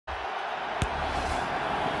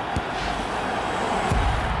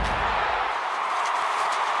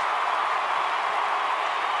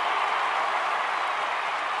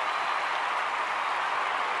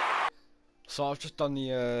So I've just done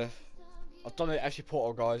the FC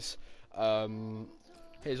Porto, guys.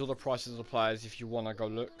 Here's all the prices of the players if you want to go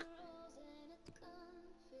look.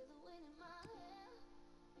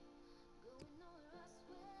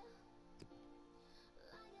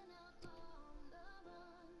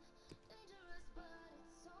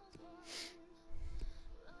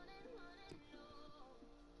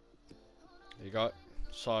 There you go.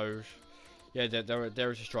 So yeah,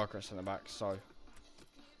 there is a striker at centre back. So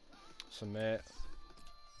submit.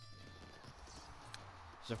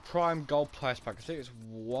 It's a prime gold players pack. I think it's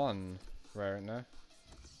 1 rare in there.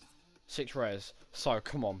 6 rares. So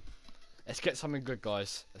come on, let's get something good,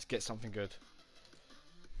 guys. Let's get something good.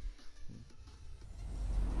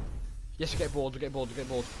 Yes, we get bored. We get bored. We get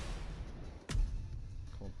bored.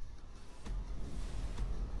 Come on.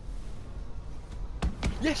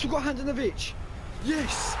 Yes, we got Handanovic.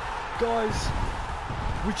 Yes, guys,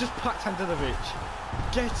 we just packed Handanovic.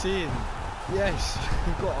 Get in. Yes,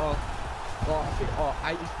 we've got our, I think our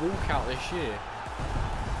 8th walkout this year.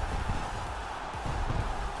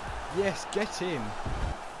 Yes, get in.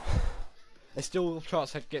 There's still a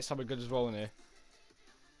chance to get something good as well in here.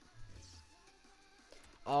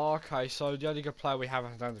 Oh, okay, so the only good player we have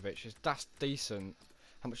is Handanovic. That's decent.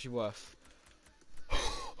 How much is he worth?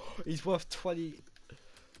 He's worth 20.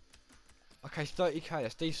 Okay, 30k.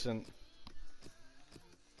 That's decent.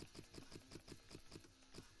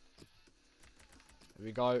 There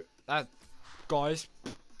we go. That, guys,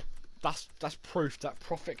 that's proof that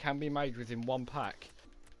profit can be made within one pack.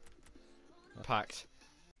 Packed.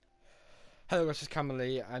 Hello guys, it's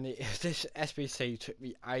Camille, and this SBC took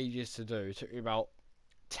me ages to do. It took me about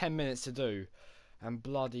 10 minutes to do, and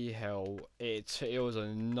bloody hell, it was a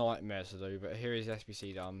nightmare to do. But here is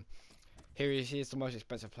SBC done. Here's the most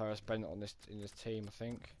expensive player I spent on this team, I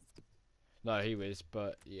think. No, he was,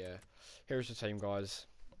 but yeah. Here's the team, guys.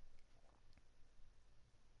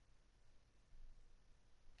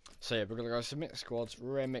 So yeah, we're gonna go submit squads,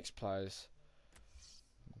 rare mixed players.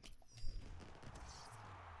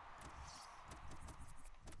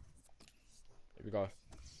 Here we go.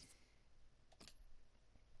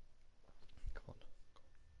 Come on.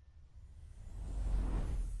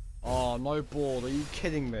 Oh, no board. Are you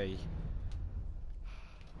kidding me?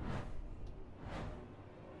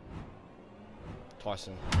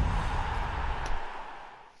 Tyson.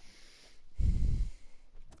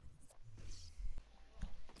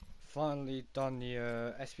 Finally done the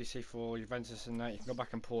SBC for Juventus and that. You can go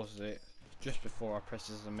back and pause it just before I press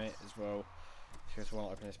the submit as well. Because I want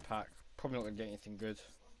to open this pack. Probably not going to get anything good.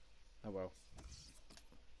 Oh well.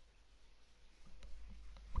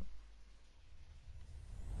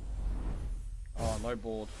 Oh, no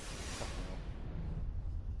board.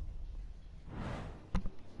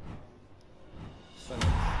 So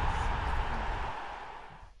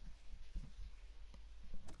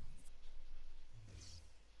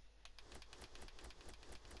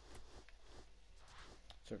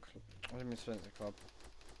I didn't mean Spencer Club.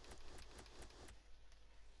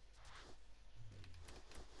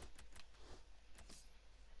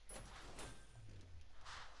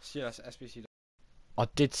 So yeah, that's SBC. I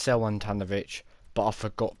did sell Handanovic, but I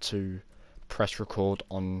forgot to press record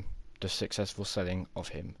on the successful selling of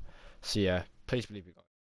him. So yeah, please believe me, guys.